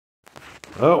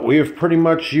Well, we have pretty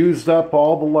much used up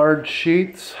all the large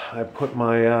sheets. I put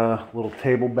my little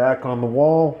table back on the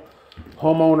wall.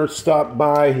 Homeowner stopped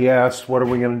by. He asked, what are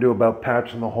we going to do about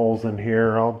patching the holes in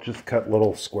here? I'll just cut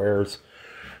little squares.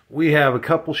 We have a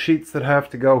couple sheets that have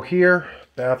to go here.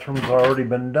 Bathroom's already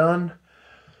been done.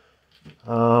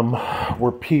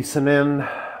 We're piecing in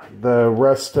the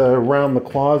rest around the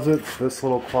closets. This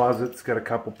little closet's got a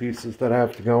couple pieces that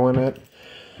have to go in it.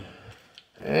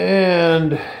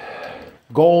 And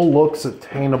goal looks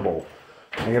attainable.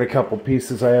 I got a couple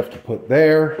pieces I have to put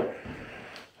there.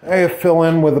 I fill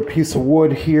in with a piece of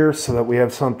wood here so that we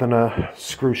have something to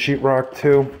screw sheetrock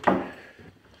to.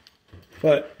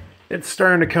 But it's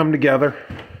starting to come together.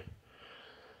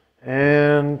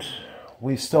 And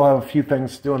we still have a few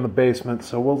things to do in the basement,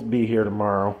 so we'll be here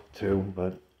tomorrow too.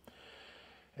 But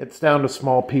it's down to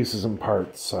small pieces and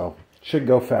parts, so it should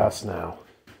go fast now.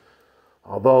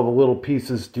 Although the little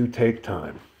pieces do take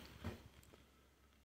time.